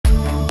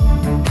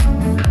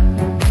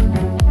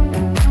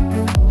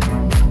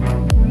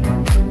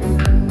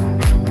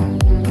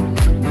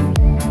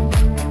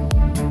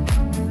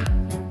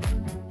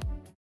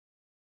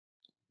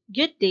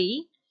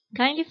day.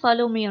 Kindly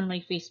follow me on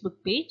my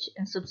Facebook page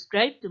and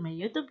subscribe to my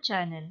YouTube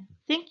channel.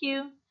 Thank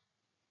you!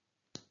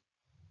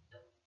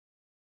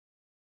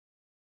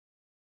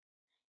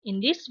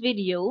 In this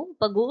video,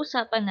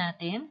 pag-uusapan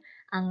natin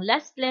ang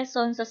last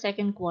lesson sa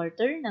second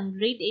quarter ng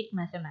Grade 8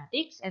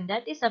 Mathematics, and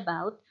that is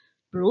about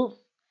proof.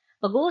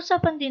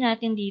 Pag-uusapan din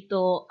natin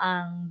dito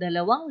ang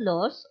dalawang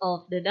laws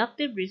of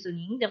deductive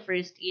reasoning. The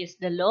first is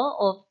the law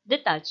of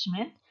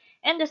detachment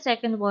and the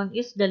second one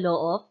is the law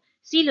of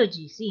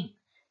syllogism.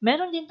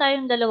 Meron din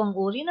tayong dalawang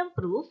uri ng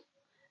proof.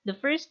 The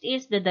first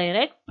is the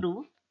direct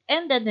proof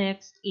and the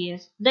next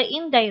is the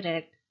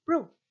indirect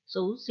proof.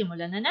 So,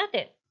 simulan na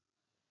natin.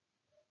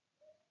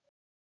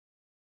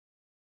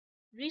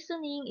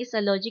 Reasoning is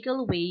a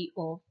logical way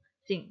of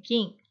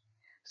thinking.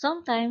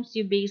 Sometimes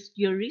you base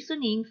your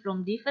reasoning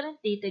from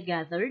different data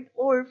gathered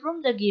or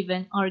from the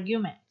given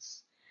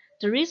arguments.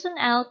 To reason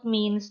out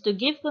means to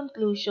give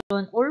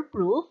conclusion or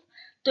proof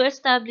to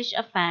establish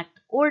a fact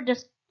or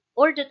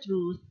the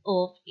truth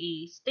of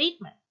a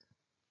statement.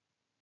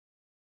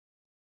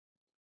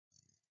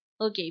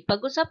 Okay,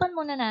 pag-usapan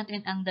muna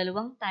natin ang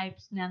dalawang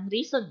types ng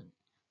reasoning.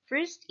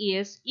 First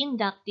is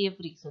inductive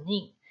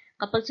reasoning.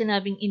 Kapag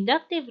sinabing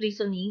inductive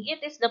reasoning,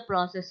 it is the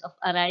process of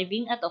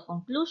arriving at a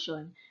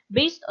conclusion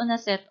based on a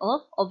set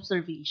of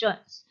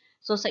observations.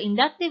 So sa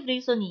inductive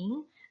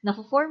reasoning,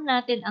 na-form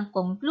natin ang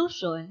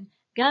conclusion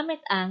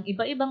gamit ang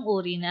iba-ibang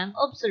uri ng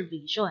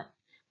observation.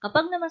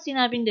 Kapag naman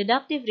sinabing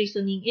deductive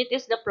reasoning, it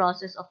is the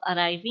process of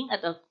arriving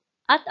at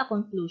a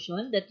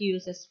conclusion that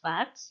uses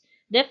facts,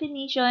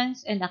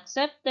 definitions, and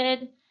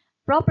accepted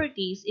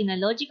properties in a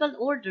logical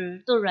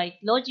order to write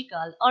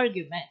logical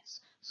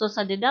arguments. So,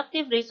 sa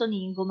deductive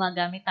reasoning,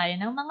 gumagamit tayo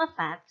ng mga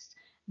facts,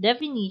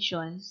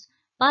 definitions,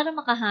 para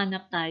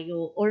makahanap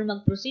tayo or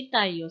mag-proceed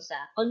tayo sa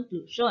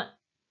conclusion.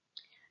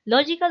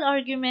 Logical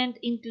argument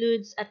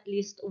includes at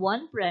least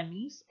one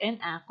premise and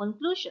a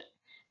conclusion.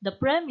 The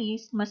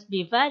premise must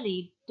be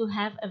valid to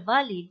have a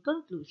valid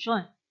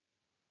conclusion.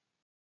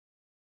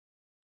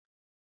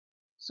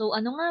 So,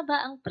 ano nga ba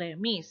ang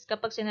premise?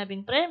 Kapag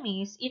sinabing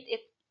premise, it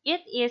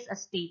is a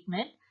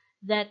statement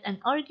that an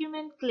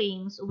argument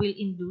claims will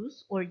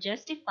induce or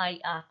justify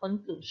a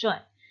conclusion.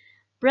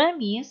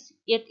 Premise,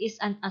 it is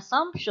an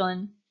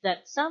assumption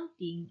that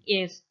something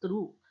is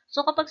true.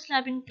 So, kapag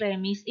sinabing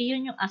premise,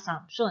 iyon yung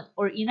assumption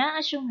or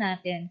ina-assume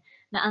natin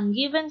na ang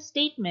given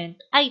statement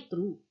ay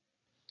true.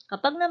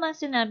 Kapag naman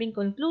sinabing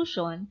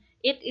conclusion,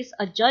 it is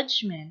a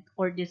judgment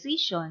or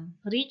decision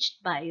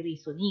reached by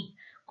reasoning.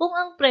 Kung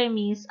ang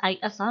premise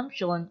ay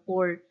assumption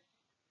or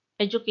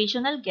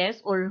educational guess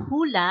or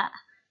hula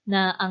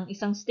na ang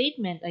isang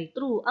statement ay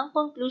true, ang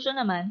conclusion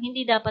naman,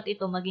 hindi dapat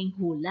ito maging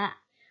hula.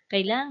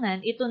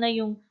 Kailangan ito na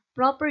yung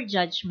proper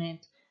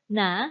judgment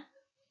na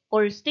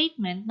or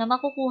statement na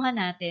makukuha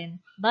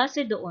natin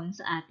base doon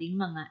sa ating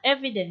mga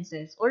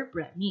evidences or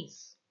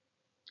premise.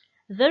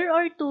 There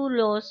are two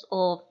laws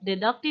of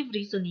deductive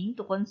reasoning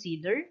to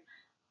consider,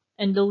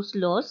 and those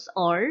laws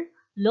are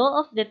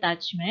law of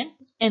detachment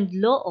and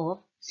law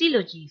of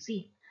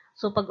syllogism.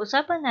 So,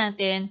 pag-usapan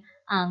natin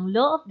ang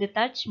law of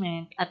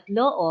detachment at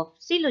law of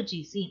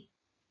syllogism.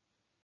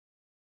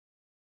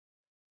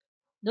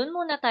 Doon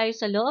muna tayo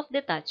sa law of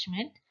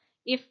detachment.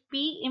 If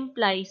P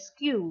implies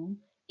Q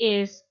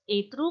is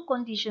a true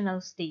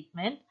conditional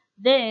statement,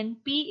 then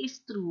P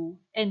is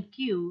true and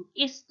Q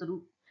is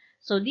true.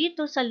 So,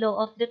 dito sa law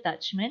of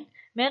detachment,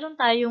 meron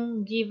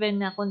tayong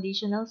given na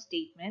conditional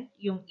statement,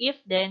 yung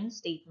if-then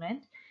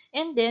statement,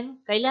 and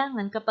then,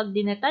 kailangan kapag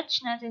dinatach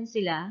natin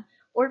sila,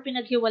 or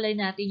pinaghiwalay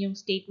natin yung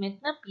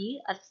statement na P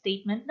at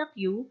statement na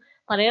Q,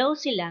 pareho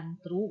silang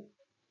true.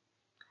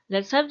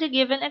 Let's have the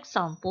given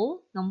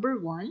example. Number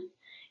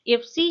 1.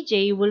 If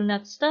CJ will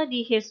not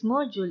study his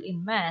module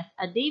in math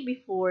a day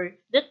before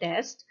the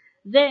test,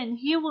 then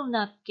he will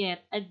not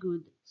get a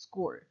good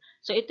score.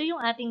 So, ito yung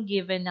ating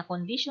given na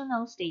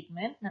conditional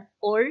statement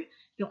or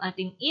yung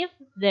ating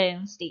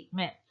if-then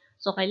statement.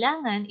 So,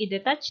 kailangan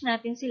i-detach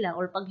natin sila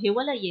or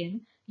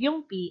paghiwalayin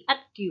yung P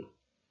at Q.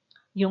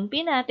 Yung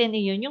P natin,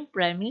 iyon yung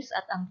premise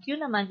at ang Q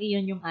naman,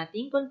 iyon yung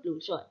ating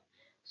conclusion.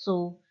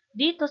 So,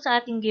 dito sa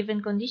ating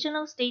given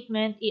conditional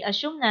statement,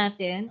 i-assume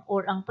natin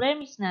or ang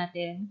premise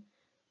natin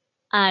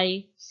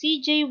ay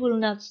CJ will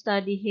not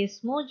study his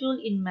module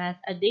in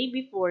math a day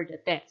before the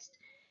test.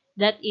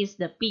 That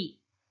is the P.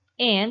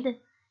 And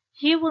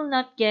he will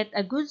not get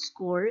a good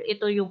score.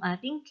 Ito yung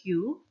ating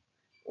Q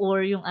or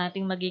yung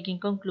ating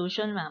magiging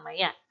conclusion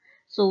mamaya.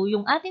 So,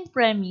 yung ating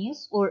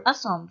premise or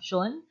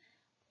assumption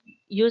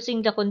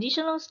using the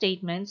conditional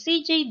statement,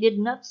 CJ did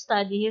not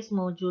study his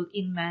module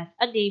in math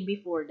a day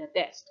before the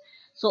test.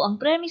 So,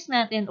 ang premise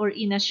natin or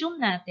inassume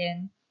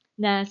natin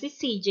na si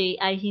CJ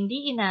ay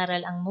hindi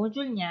inaral ang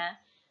module niya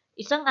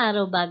isang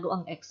araw bago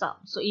ang exam.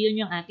 So,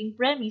 iyon yung ating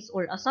premise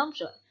or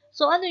assumption.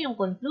 So, ano yung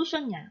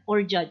conclusion niya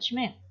or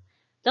judgment?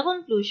 The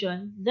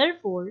conclusion,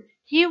 therefore,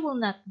 he will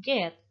not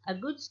get a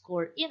good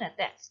score in a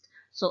test.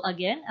 So,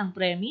 again, ang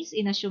premise,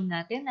 inassume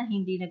natin na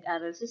hindi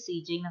nag-aral si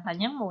CJ ng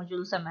kanyang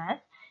module sa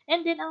math.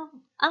 And then,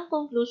 ang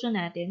conclusion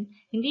natin,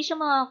 hindi siya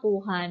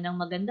makakuha ng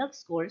magandang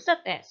score sa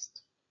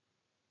test.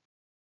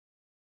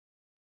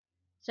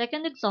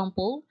 Second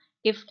example,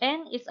 if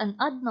n is an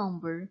odd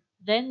number,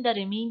 then the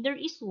remainder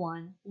is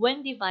 1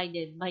 when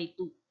divided by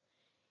 2.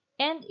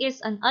 N is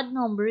an odd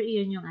number,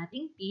 iyon yung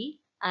ating P,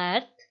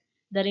 at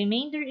the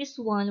remainder is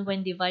 1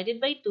 when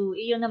divided by 2,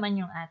 iyon naman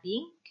yung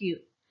ating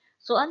Q.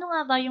 So ano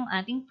nga ba yung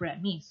ating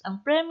premise?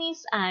 Ang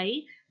premise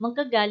ay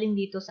magkagaling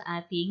dito sa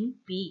ating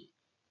P.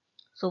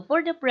 So for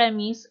the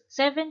premise,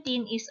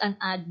 17 is an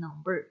odd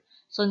number.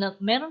 So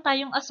meron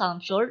tayong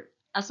assumption,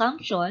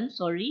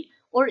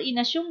 or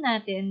inassume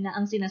natin na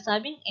ang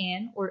sinasabing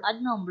n or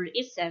odd number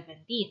is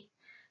 17.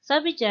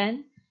 Sabi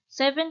dyan,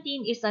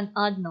 17 is an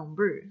odd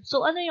number.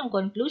 So ano yung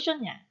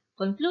conclusion niya?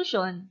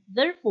 Conclusion,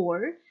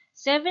 therefore,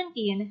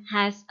 17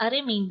 has a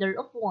remainder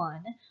of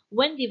 1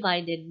 when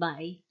divided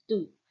by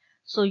 2.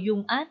 So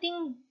yung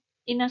ating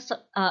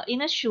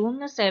inassume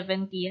na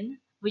 17,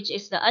 which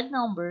is the odd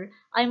number,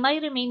 ay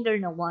may remainder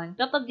na 1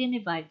 kapag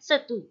dinivide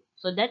sa 2.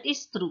 So that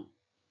is true.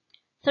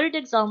 Third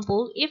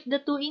example, if the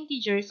two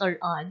integers are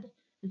odd,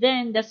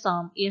 then the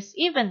sum is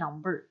even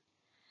number.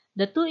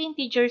 The two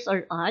integers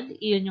are odd,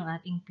 iyon yung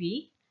ating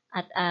P,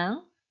 at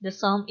the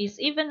sum is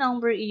even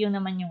number, iyon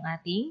naman yung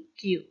ating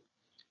Q.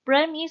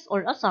 Premise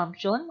or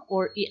assumption,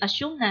 or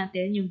i-assume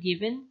natin yung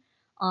given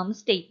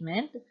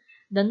statement,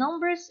 the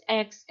numbers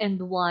x and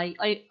y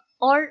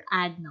are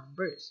odd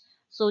numbers.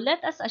 So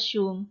let us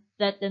assume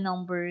that the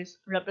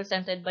numbers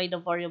represented by the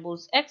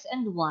variables x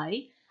and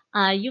y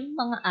ay yung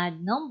mga odd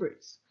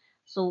numbers.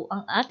 So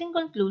ang ating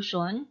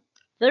conclusion,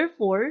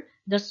 therefore,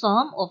 the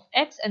sum of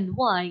x and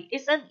y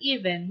is an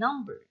even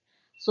number.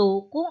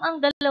 So kung ang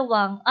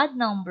dalawang odd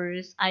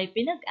numbers ay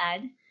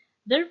pinag-add,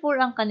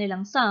 therefore ang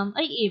kanilang sum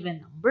ay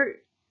even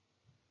number.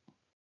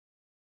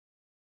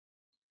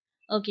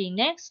 Okay,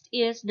 next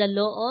is the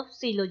law of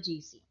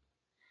syllogism.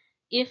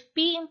 If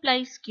P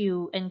implies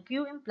Q and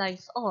Q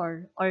implies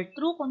R are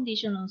true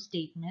conditional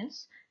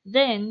statements,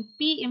 then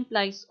P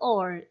implies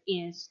R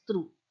is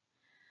true.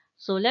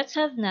 So let's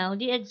have now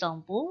the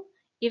example.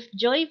 If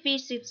Joy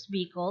visits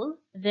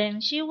Bicol, then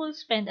she will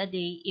spend a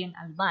day in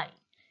Albay.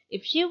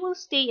 If she will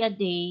stay a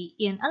day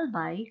in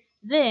Albay,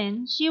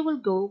 then she will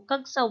go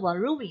Cagsawa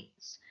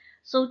Ruins.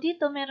 So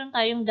dito meron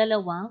tayong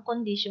dalawang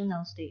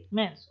conditional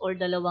statements or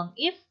dalawang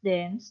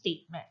if-then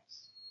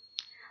statements.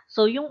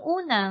 So, yung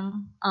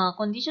unang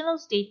conditional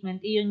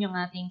statement, iyon yung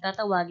ating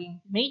tatawaging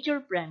major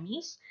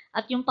premise.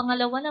 At yung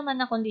pangalawa naman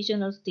na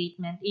conditional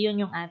statement, iyon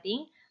yung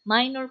ating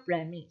minor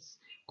premise.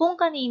 Kung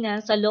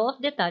kanina sa law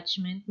of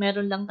detachment,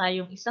 meron lang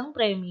tayong isang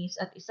premise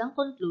at isang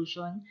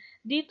conclusion,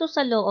 dito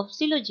sa law of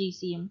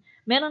syllogism,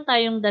 meron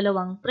tayong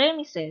dalawang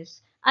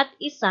premises at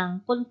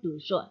isang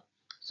conclusion.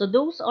 So,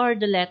 those are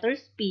the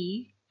letters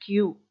P,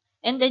 Q.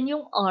 And then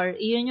yung R,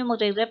 iyon yung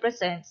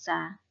magre-represent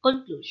sa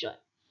conclusion.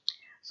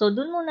 So,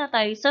 dun muna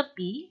tayo sa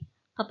P.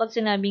 Kapag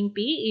sinabing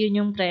P, iyon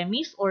yung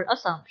premise or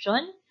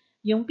assumption.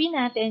 Yung P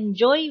natin,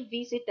 Joy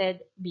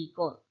visited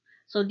Bicol.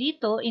 So,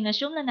 dito,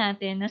 inassume na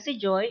natin na si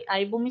Joy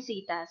ay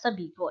bumisita sa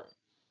Bicol.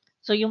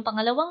 So, yung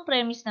pangalawang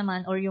premise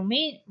naman, or yung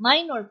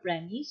minor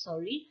premise,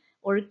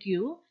 or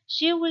Q,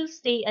 she will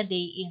stay a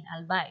day in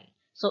Albay.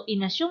 So,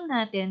 inassume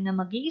natin na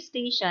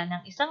mag-i-stay siya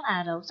ng isang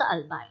araw sa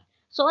Albay.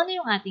 So, ano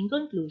yung ating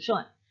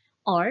conclusion?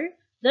 Or,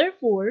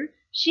 therefore,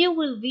 she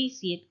will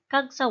visit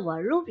Cagsawa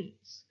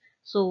Ruins.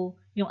 So,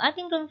 yung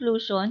ating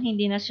conclusion,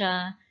 hindi na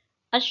siya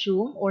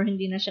assume or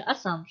hindi na siya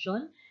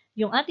assumption.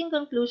 Yung ating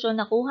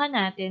conclusion, nakuha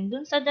natin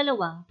dun sa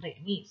dalawang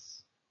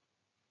premise.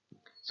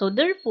 So,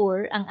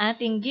 therefore, ang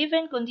ating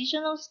given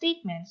conditional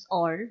statements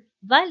are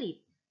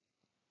valid.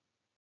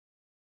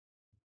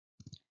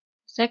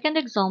 Second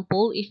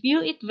example, if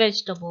you eat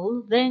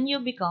vegetable, then you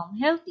become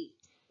healthy.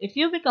 If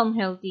you become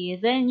healthy,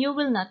 then you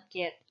will not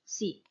get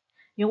sick.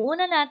 Yung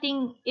una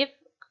nating if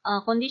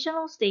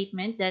conditional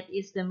statement, that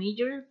is the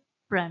major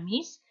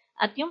premise.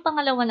 At yung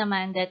pangalawa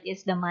naman, that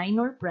is the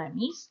minor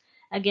premise.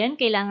 Again,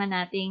 kailangan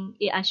nating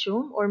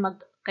i-assume or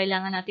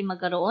kailangan nating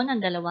magkaroon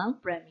ng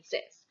dalawang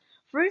premises.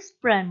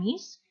 First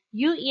premise,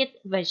 you eat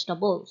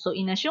vegetable. So,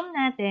 inassume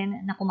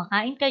natin na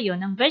kumakain kayo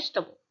ng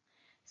vegetable.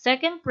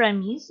 Second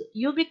premise,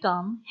 you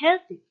become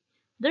healthy.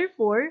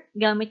 Therefore,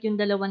 gamit yung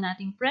dalawa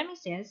nating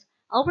premises,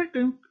 our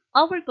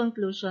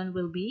conclusion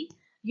will be,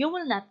 you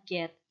will not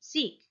get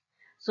sick.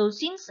 So,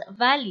 since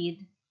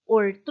valid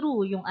or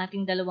true yung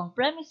ating dalawang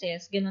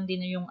premises, ganun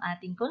din yung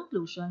ating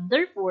conclusion.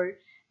 Therefore,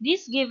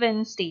 this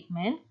given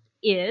statement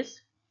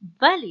is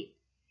valid.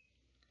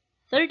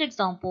 Third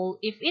example,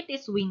 if it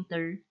is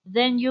winter,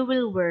 then you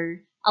will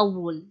wear a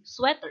wool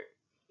sweater.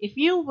 If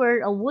you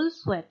wear a wool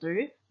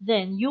sweater,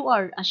 then you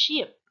are a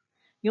sheep.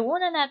 Yung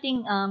una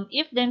nating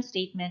if-then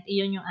statement,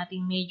 iyon yung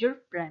ating major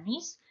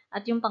premise.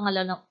 At yung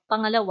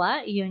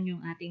pangalawa, iyon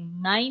yung ating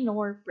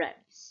minor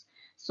premise.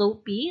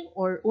 So, P,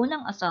 or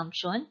unang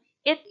assumption,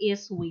 it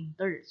is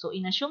winter. So,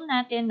 inassume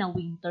natin na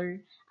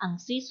winter ang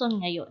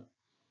season ngayon.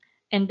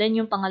 And then,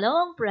 yung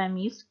pangalawang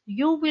premise,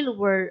 you will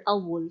wear a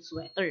wool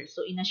sweater.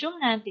 So,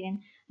 inassume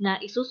natin na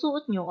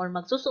isusuot nyo or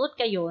magsusuot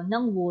kayo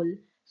ng wool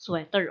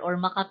sweater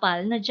or makapal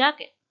na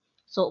jacket.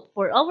 So,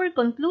 for our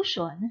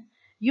conclusion,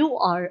 you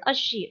are a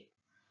sheep.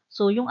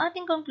 So, yung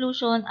ating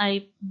conclusion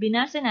ay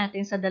binase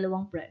natin sa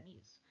dalawang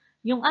premise.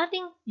 Yung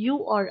ating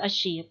you are a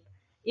sheep,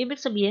 ibig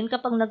sabihin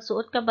kapag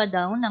nagsuot ka ba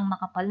daw ng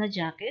makapal na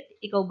jacket,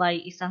 ikaw ba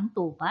ay isang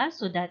tupa?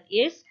 So, that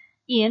is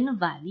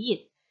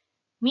invalid.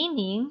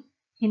 Meaning,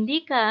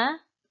 hindi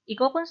ka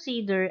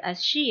i-consider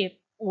as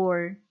sheep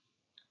or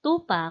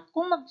tupa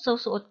kung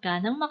magsusuot ka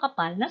ng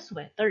makapal na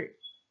sweater.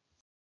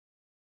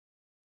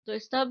 To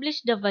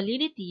establish the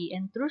validity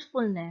and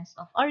truthfulness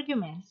of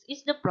arguments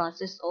is the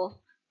process of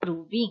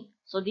proving.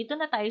 So, dito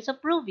na tayo sa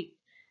proving.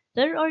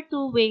 There are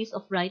two ways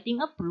of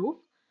writing a proof.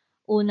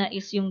 Una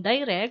is yung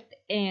direct,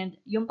 and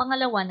yung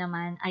pangalawa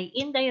naman ay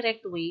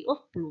indirect way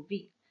of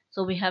proving.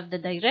 So, we have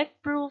the direct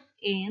proof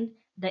and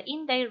the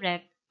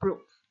indirect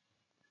proof.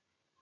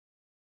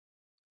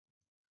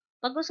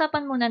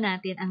 Pag-usapan muna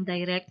natin ang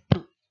direct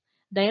proof.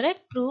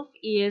 Direct proof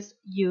is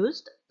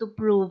used to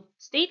prove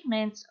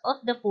statements of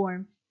the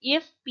form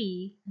if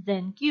P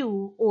then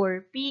Q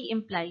or P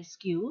implies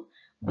Q,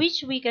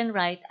 which we can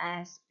write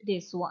as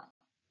this one.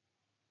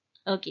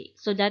 Okay,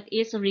 so that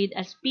is read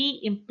as P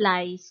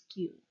implies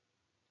Q.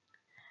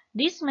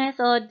 This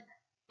method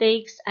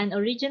takes an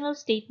original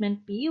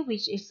statement P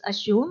which is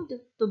assumed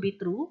to be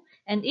true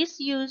and is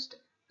used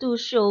to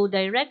show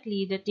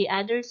directly that the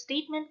other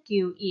statement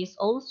Q is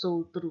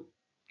also true.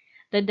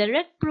 The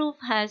direct proof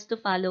has to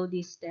follow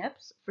these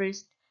steps.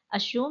 First,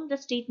 assume the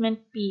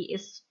statement P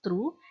is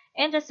true,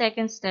 and the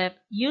second step,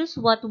 use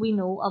what we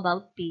know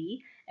about P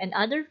and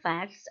other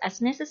facts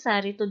as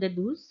necessary to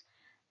deduce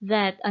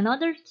that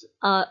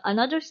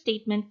another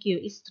statement Q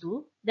is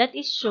true, that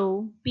is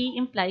show P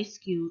implies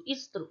Q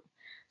is true.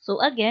 So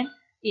again,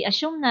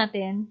 i-assume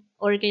natin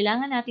or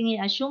kailangan natin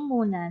i-assume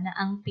muna na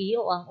ang P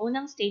o ang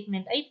unang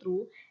statement ay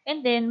true,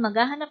 and then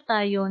maghahanap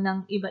tayo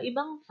ng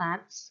iba-ibang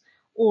facts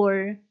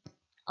or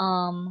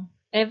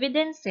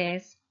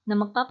evidences na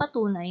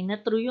magpapatunay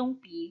na true yung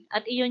P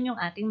at iyon yung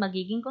ating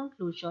magiging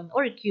conclusion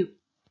or Q.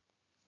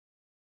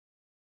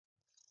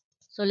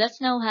 So let's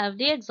now have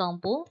the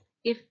example.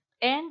 If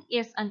n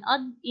is an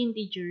odd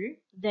integer,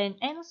 then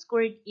n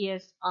squared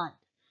is odd.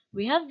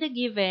 We have the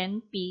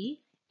given P,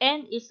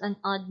 n is an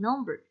odd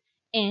number,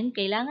 and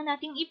kailangan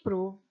nating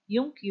i-prove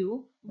yung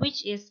Q,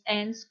 which is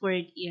n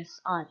squared is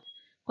odd.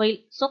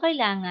 So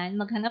kailangan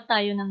maghanap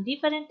tayo ng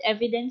different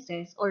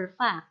evidences or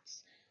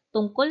facts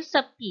tungkol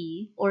sa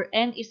P or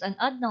n is an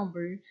odd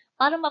number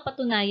para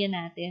mapatunayan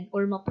natin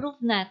or ma-prove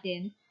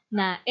natin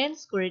na n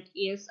squared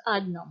is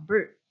odd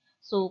number.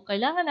 So,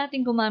 kailangan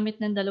natin gumamit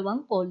ng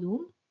dalawang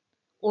column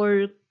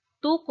or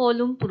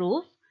two-column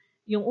proof.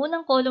 Yung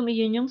unang column,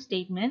 iyon yung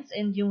statements,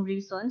 and yung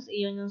reasons,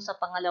 iyon yung sa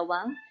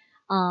pangalawang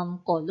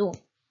column.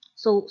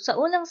 So, sa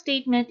unang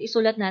statement,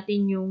 isulat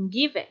natin yung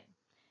given.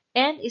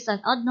 N is an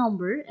odd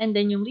number, and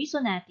then yung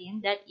reason natin,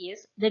 that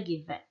is the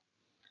given.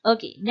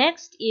 Okay,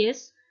 next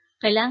is,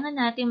 kailangan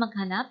natin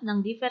maghanap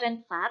ng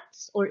different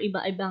facts or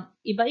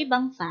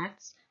iba-ibang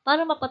facts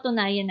para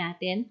mapatunayan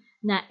natin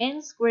na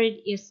n squared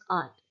is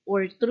odd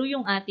or true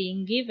yung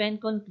ating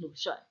given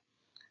conclusion.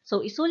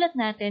 So, isulat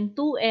natin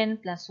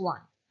 2n plus 1.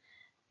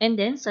 And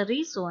then, sa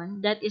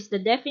reason, that is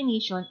the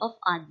definition of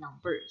odd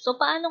number. So,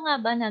 paano nga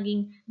ba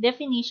naging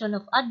definition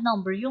of odd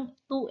number yung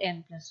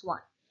 2n plus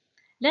 1?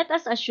 Let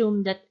us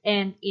assume that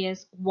n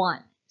is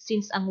 1.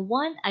 Since ang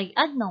 1 ay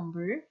odd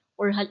number,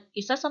 or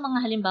isa sa mga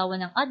halimbawa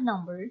ng odd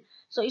number,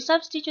 so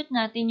i-substitute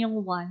natin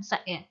yung 1 sa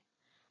n.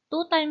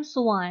 2 times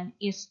 1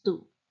 is 2.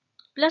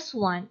 Plus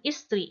 1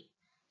 is 3.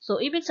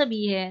 So, ibig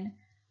sabihin,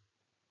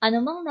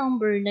 anumang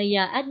number na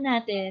i-add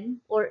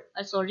natin,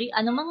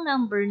 anumang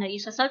number na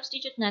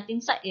isa-substitute natin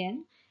sa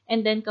n,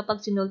 and then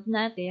kapag sinolve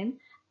natin,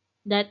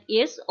 that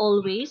is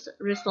always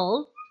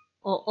resolve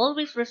or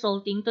always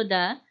resulting to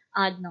the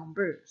odd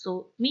number.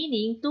 So,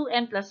 meaning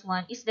 2n plus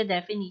 1 is the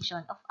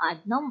definition of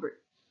odd number.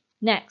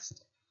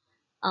 Next,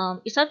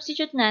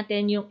 i-substitute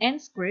natin yung n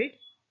squared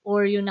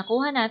or yung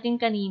nakuha natin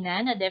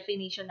kanina na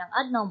definition ng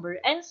odd number,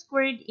 n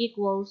squared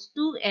equals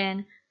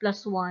 2n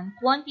plus 1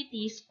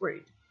 quantity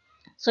squared.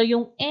 So,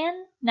 yung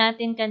n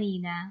natin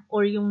kanina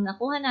or yung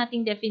nakuha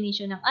nating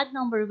definition ng odd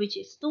number which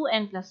is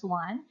 2n plus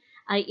 1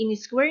 ay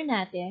in-square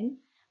natin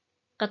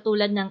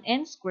katulad ng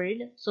n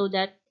squared, so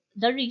that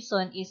the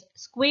reason is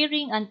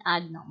squaring an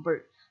odd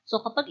number. So,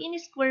 kapag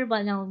in-square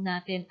ba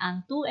natin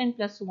ang 2n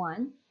plus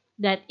 1,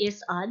 that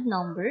is odd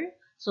number.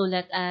 So,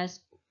 let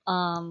us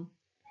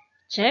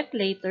check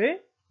later.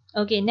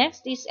 Okay,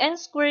 next is n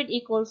squared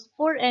equals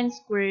 4n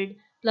squared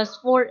plus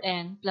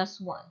 4n plus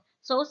 1.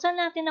 So, saan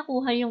natin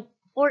nakuha yung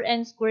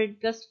 4n squared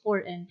plus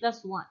 4n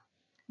plus 1?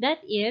 That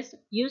is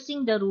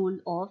using the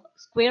rule of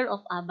square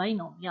of a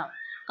binomial.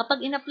 Kapag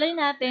in-apply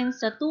natin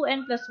sa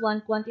 2n plus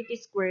 1 quantity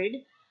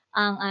squared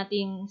ang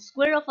ating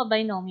square of a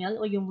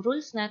binomial o yung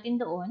rules natin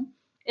doon,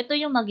 ito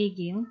yung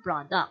magiging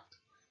product.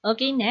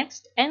 Okay,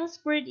 next, n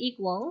squared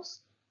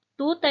equals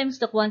 2 times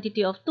the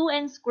quantity of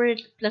 2n squared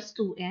plus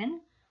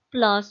 2n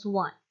plus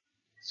 1.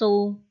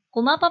 So,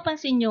 kung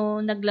mapapansin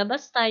nyo,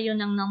 naglabas tayo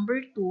ng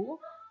number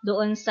 2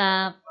 doon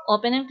sa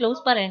open and close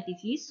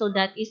parentheses, so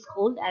that is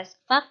called as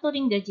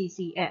factoring the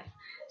GCF.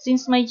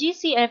 Since may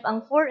GCF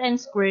ang 4n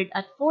squared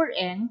at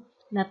 4n,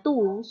 na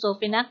 2. So,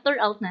 finactor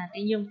out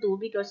natin yung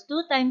 2 because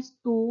 2 times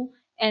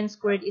 2n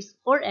squared is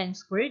 4n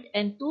squared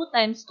and 2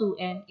 times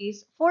 2n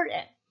is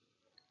 4n.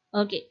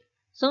 Okay.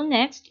 So,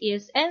 next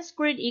is n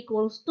squared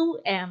equals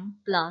 2m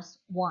plus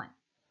 1.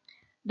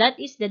 That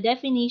is the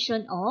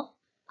definition of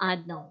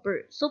odd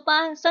number. So,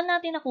 saan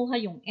natin nakuha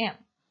yung m?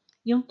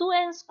 Yung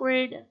 2n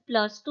squared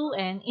plus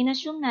 2n,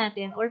 inassume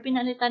natin or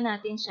pinalitan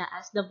natin siya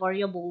as the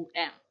variable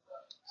m.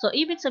 So,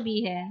 ibig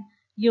sabihin,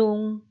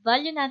 yung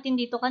value natin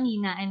dito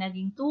kanina ay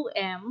naging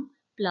 2m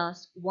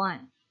plus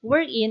 1,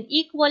 wherein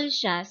equal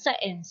siya sa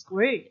n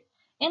squared.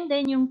 And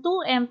then, yung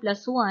 2m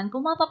plus 1,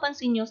 kung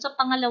mapapansin nyo sa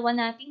pangalawa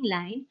nating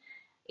line,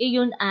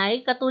 iyon ay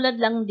katulad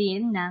lang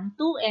din ng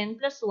 2n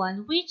plus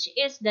 1, which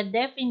is the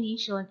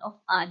definition of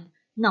odd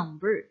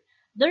number.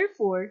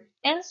 Therefore,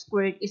 n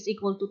squared is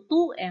equal to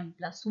 2m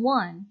plus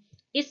 1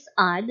 is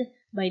odd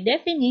by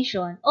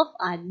definition of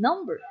odd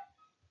number.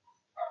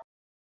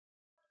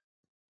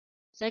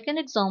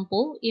 Second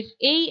example, if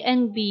a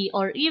and b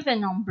are even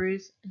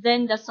numbers,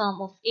 then the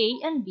sum of a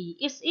and b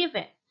is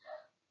even.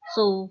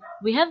 So,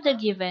 we have the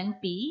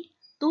given p,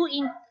 two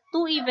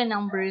even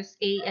numbers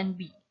a and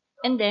b.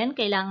 And then,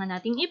 kailangan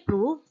nating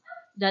i-prove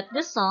that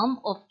the sum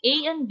of a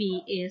and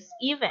b is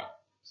even.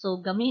 So,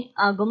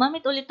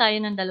 gumamit ulit tayo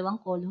ng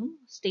dalawang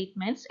column,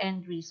 statements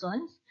and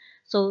reasons.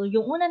 So,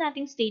 yung una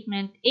nating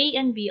statement, a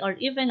and b are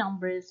even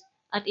numbers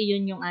at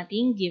iyon yung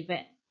ating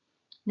given.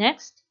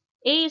 Next,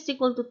 a is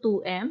equal to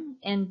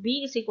 2m and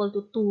b is equal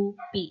to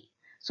 2p.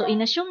 So,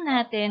 inassume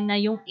natin na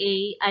yung a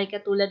ay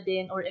katulad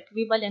din or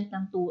equivalent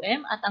ng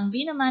 2m at ang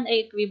b naman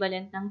ay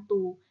equivalent ng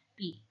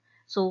 2p.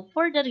 So,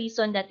 for the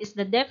reason that is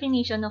the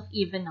definition of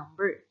even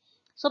number.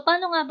 So,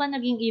 paano nga ba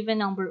naging even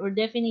number or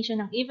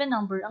definition ng even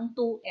number ang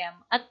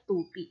 2m at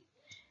 2p?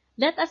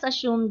 Let us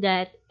assume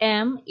that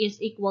m is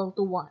equal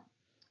to 1.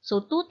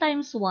 So, 2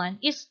 times 1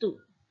 is 2.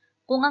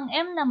 Kung ang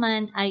m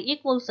naman ay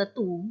equal sa 2,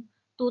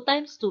 2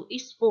 times 2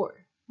 is 4,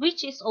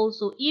 which is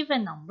also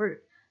even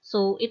number.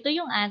 So, ito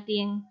yung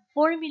ating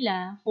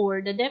formula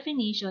for the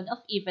definition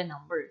of even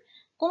number.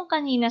 Kung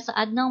kanina sa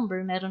odd number,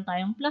 meron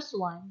tayong plus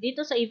 1,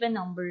 dito sa even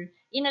number,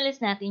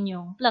 inalis natin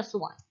yung plus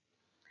 1.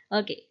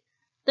 Okay.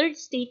 Third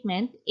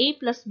statement, a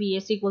plus b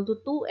is equal to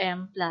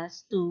 2m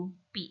plus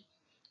 2p.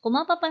 Kung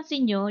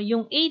mapapansin nyo,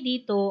 yung a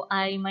dito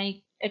ay may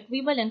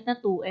equivalent na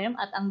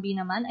 2m at ang b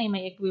naman ay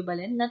may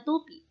equivalent na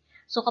 2p.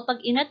 So,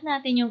 kapag inat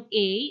natin yung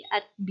a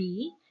at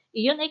b,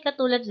 iyon ay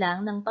katulad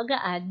lang ng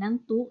pag-a-add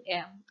ng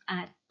 2m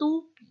at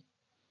 2p.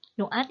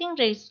 Yung ating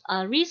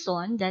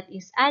reason, that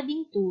is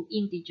adding two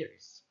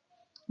integers.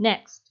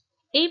 Next,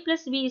 a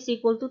plus b is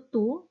equal to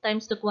 2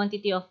 times the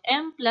quantity of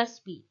m plus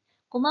p.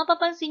 Kung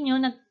mapapansin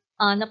nyo,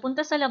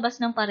 napunta sa labas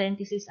ng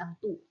parenthesis ang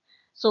 2.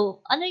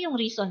 So, ano yung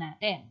reason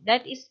natin?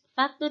 That is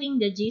factoring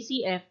the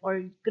GCF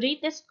or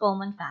greatest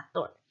common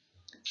factor.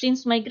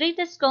 Since may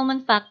greatest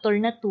common factor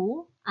na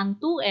 2, ang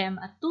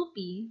 2m at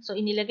 2p, so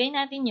inilagay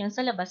natin yun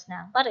sa labas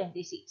ng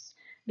parenthesis.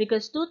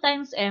 Because 2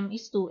 times m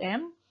is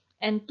 2m,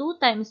 and 2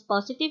 times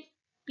positive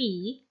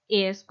p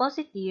is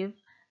positive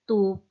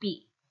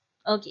 2p.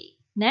 Okay,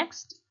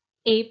 next,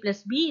 a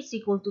plus b is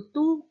equal to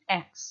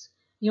 2x.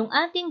 Yung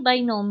ating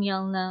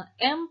binomial na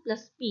m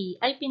plus p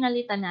ay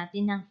pinalitan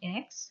natin ng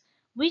x,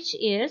 which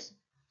is,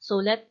 so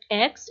let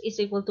x is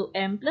equal to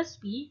m plus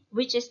p,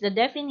 which is the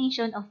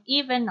definition of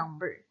even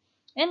number.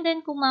 And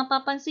then, kung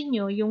mapapansin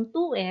nyo, yung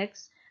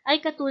 2x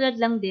ay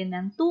katulad lang din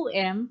ng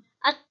 2m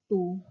at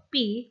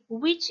 2p,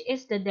 which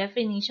is the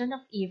definition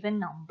of even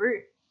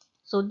number.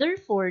 So,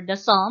 therefore, the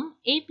sum,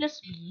 a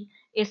plus b,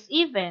 is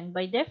even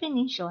by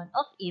definition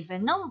of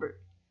even number.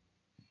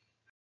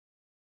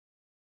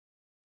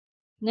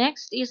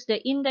 Next is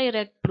the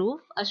indirect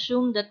proof.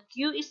 Assume that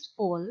Q is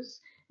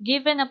false,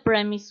 given a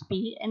premise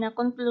P and a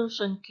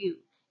conclusion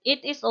Q.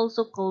 It is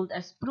also called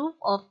as proof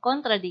of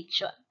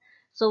contradiction.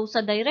 So,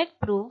 sa direct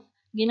proof,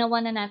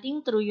 ginawa na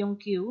natin true yung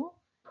Q,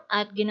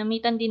 at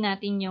ginamitan din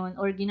natin yon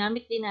or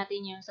ginamit din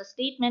natin yon sa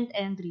statement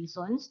and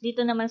reasons.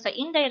 Dito naman sa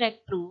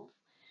indirect proof,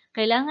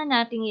 kailangan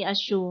nating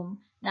i-assume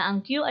na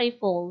ang Q ay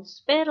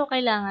false, pero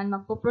kailangan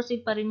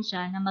magpo-proceed pa rin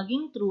siya na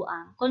maging true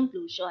ang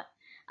conclusion.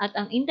 At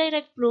ang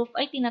indirect proof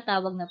ay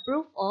tinatawag na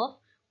proof of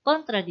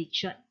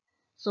contradiction.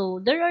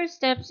 So, there are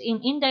steps in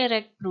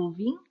indirect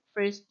proving.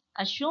 First,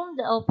 assume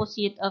the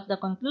opposite of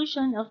the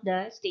conclusion of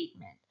the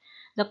statement.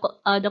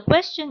 The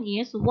question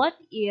is, what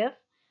if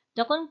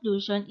the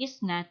conclusion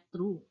is not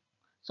true?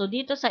 So,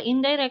 dito sa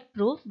indirect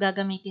proof,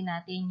 gagamitin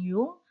natin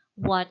yung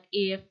what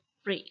if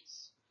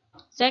phrase.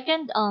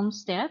 Second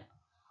step,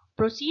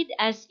 proceed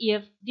as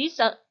if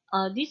this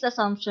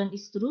assumption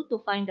is true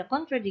to find the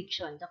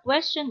contradiction. The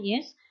question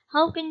is,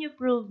 how can you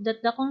prove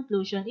that the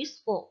conclusion is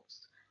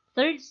false?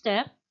 Third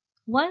step,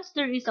 once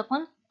there is a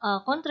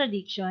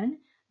contradiction,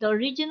 the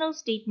original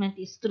statement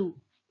is true.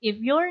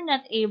 If you're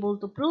not able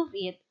to prove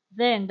it,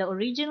 then the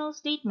original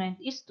statement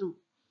is true.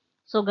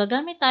 So,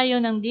 gagamit tayo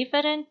ng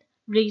different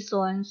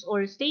reasons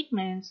or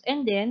statements,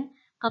 and then,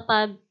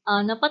 kapag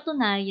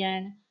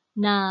napatunayan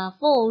na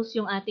false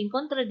yung ating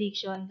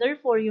contradiction,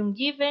 therefore, yung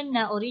given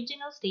na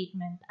original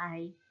statement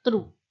ay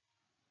true.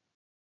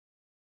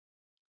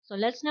 So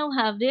let's now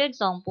have the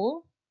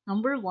example.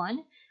 Number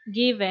 1,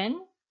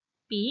 given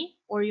P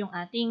or yung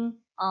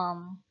ating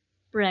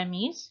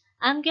premise,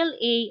 angle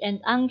A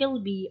and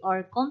angle B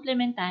are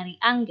complementary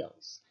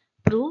angles.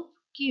 Prove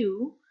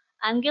Q,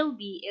 angle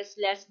B is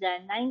less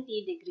than 90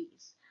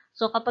 degrees.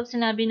 So kapag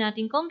sinabi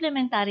natin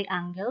complementary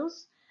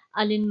angles,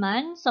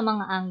 alinman sa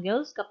mga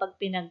angles kapag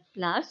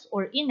pinag-plus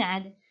or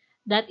inadd,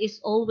 that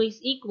is always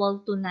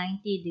equal to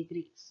 90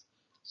 degrees.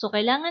 So,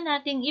 kailangan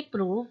nating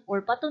i-prove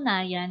or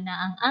patunayan na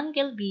ang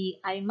angle B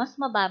ay mas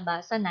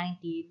mababa sa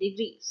 90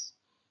 degrees.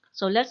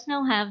 So, let's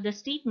now have the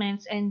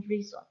statements and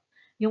reason.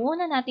 Yung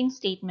una nating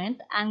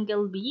statement,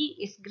 angle B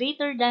is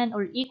greater than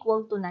or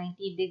equal to 90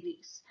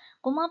 degrees.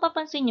 Kung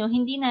mapapansin nyo,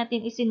 hindi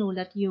natin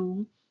isinulat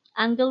yung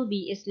angle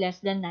B is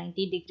less than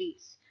 90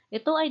 degrees.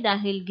 Ito ay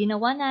dahil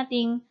ginawa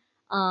nating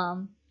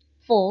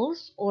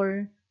false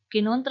or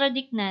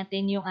kinontradict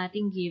natin yung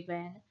ating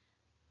given,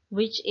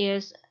 which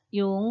is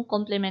yung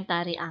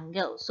complementary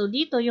angle. So,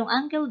 dito, yung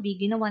angle B,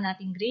 ginawa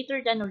natin greater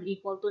than or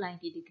equal to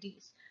 90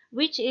 degrees,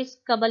 which is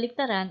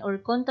kabaliktaran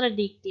or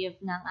contradictive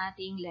ng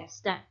ating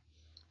less than.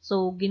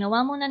 So,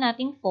 ginawa muna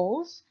natin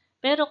false,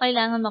 pero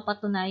kailangan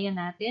mapatunayan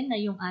natin na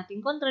yung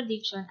ating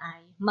contradiction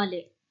ay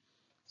mali.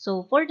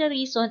 So, for the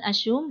reason,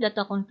 assume that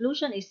the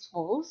conclusion is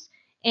false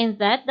and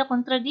that the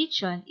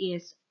contradiction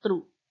is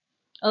true.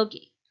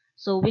 Okay,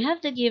 so we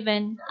have the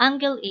given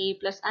angle A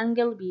plus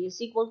angle B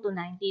is equal to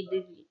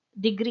 90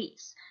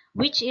 degrees,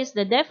 which is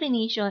the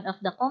definition of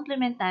the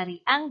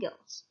complementary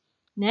angles.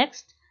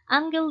 Next,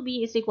 angle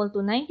B is equal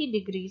to 90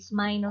 degrees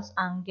minus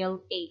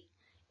angle A.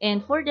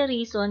 And for the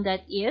reason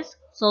that is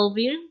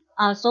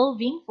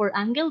solving for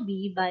angle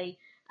B by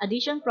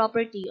addition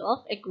property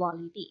of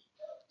equality.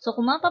 So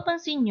kung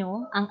mapapansin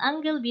nyo, ang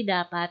angle B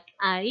dapat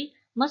ay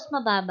mas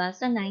mababa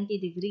sa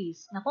 90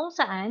 degrees, na kung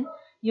saan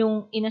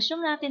yung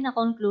inassume natin na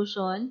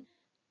conclusion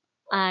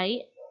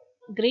ay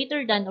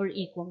greater than or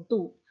equal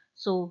to.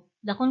 So,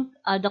 the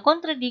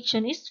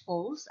contradiction is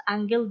false.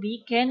 Angle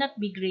B cannot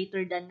be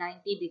greater than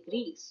 90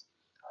 degrees.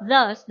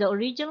 Thus, the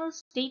original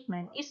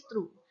statement is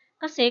true.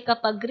 Kasi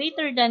kapag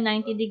greater than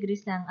 90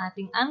 degrees na ang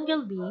ating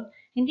angle B,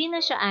 hindi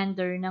na siya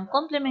under ng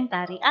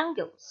complementary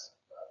angles.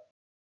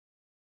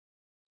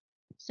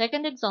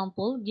 Second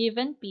example,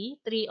 given P,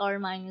 3r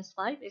minus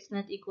 5 is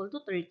not equal to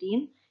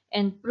 13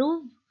 and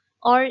prove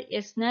r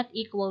is not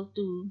equal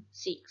to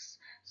 6.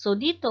 So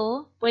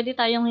dito, pwede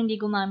tayong hindi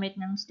gumamit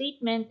ng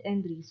statement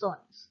and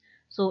reasons.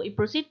 So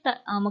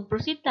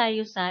mag-proceed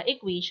tayo sa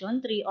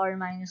equation, 3r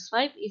minus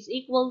 5 is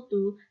equal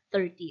to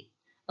 13.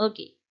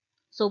 Okay.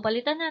 So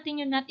palitan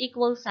natin yung not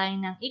equal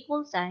sign ng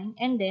equal sign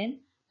and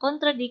then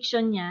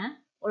contradiction niya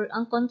or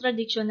ang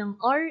contradiction ng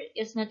r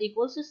is not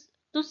equal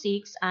to 6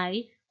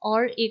 ay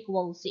r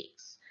equals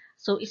 6.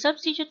 So,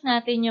 isubstitute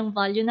natin yung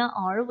value ng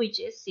r, which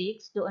is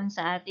 6, doon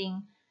sa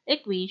ating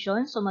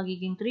equation. So,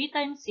 magiging 3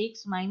 times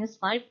 6 minus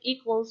 5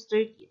 equals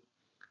 13.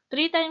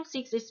 3 times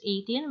 6 is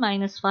 18,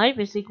 minus 5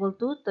 is equal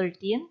to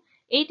 13.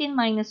 18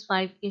 minus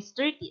 5 is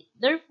 13.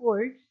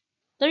 Therefore,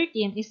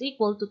 13 is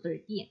equal to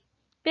 13.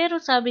 Pero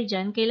sabi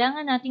dyan,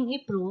 kailangan nating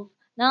i-prove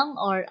na ang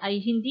r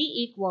ay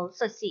hindi equal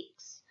sa 6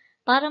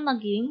 para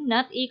maging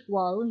not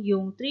equal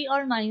yung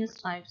 3r minus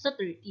 5 sa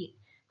 13.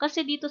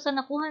 Kasi dito sa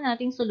nakuha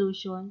nating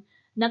solution,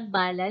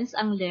 nag-balance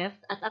ang left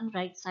at ang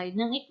right side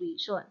ng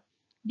equation.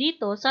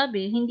 Dito,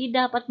 sabi, hindi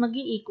dapat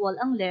mag-i-equal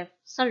ang left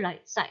sa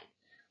right side.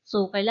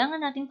 So,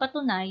 kailangan nating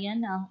patunayan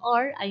na ang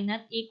r ay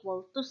not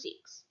equal to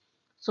 6.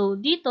 So,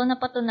 dito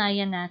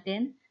napatunayan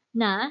natin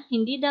na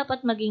hindi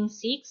dapat maging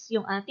 6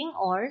 yung ating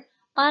r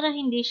para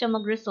hindi siya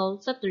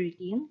mag-result sa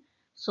 13.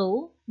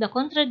 So, the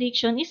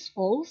contradiction is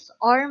false.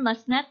 R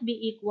must not be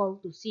equal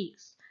to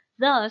 6.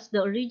 Thus, the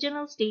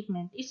original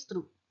statement is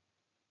true.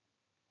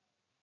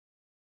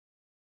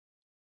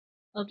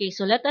 Okay,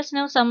 so let us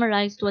now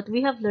summarize what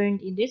we have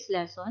learned in this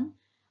lesson.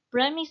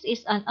 Premise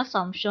is an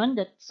assumption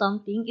that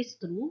something is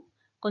true.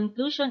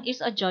 Conclusion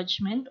is a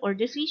judgment or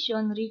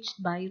decision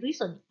reached by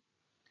reasoning.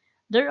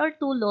 There are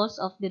two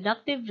laws of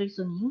deductive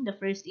reasoning. The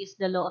first is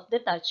the law of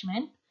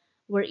detachment,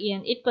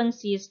 wherein it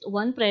consists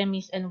one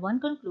premise and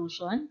one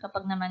conclusion.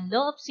 Kapag naman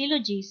law of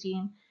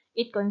syllogism,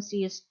 it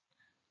consists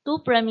two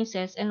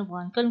premises and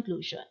one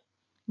conclusion.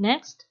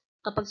 Next,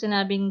 kapag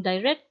sinabing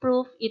direct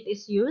proof, it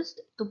is used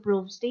to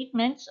prove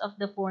statements of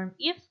the form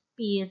if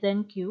P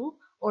then Q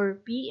or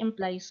P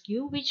implies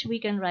Q, which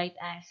we can write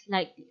as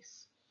like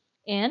this.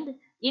 And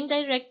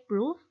indirect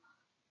proof,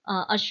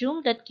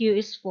 assume that Q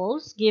is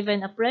false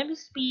given a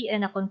premise P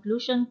and a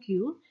conclusion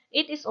Q.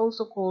 It is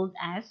also called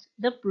as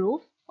the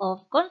proof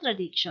of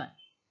contradiction.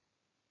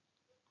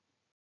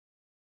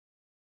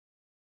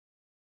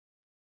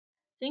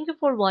 Thank you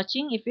for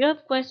watching. If you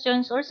have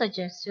questions or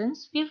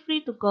suggestions, feel free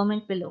to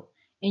comment below.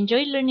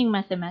 Enjoy learning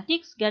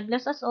mathematics. God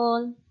bless us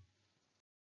all.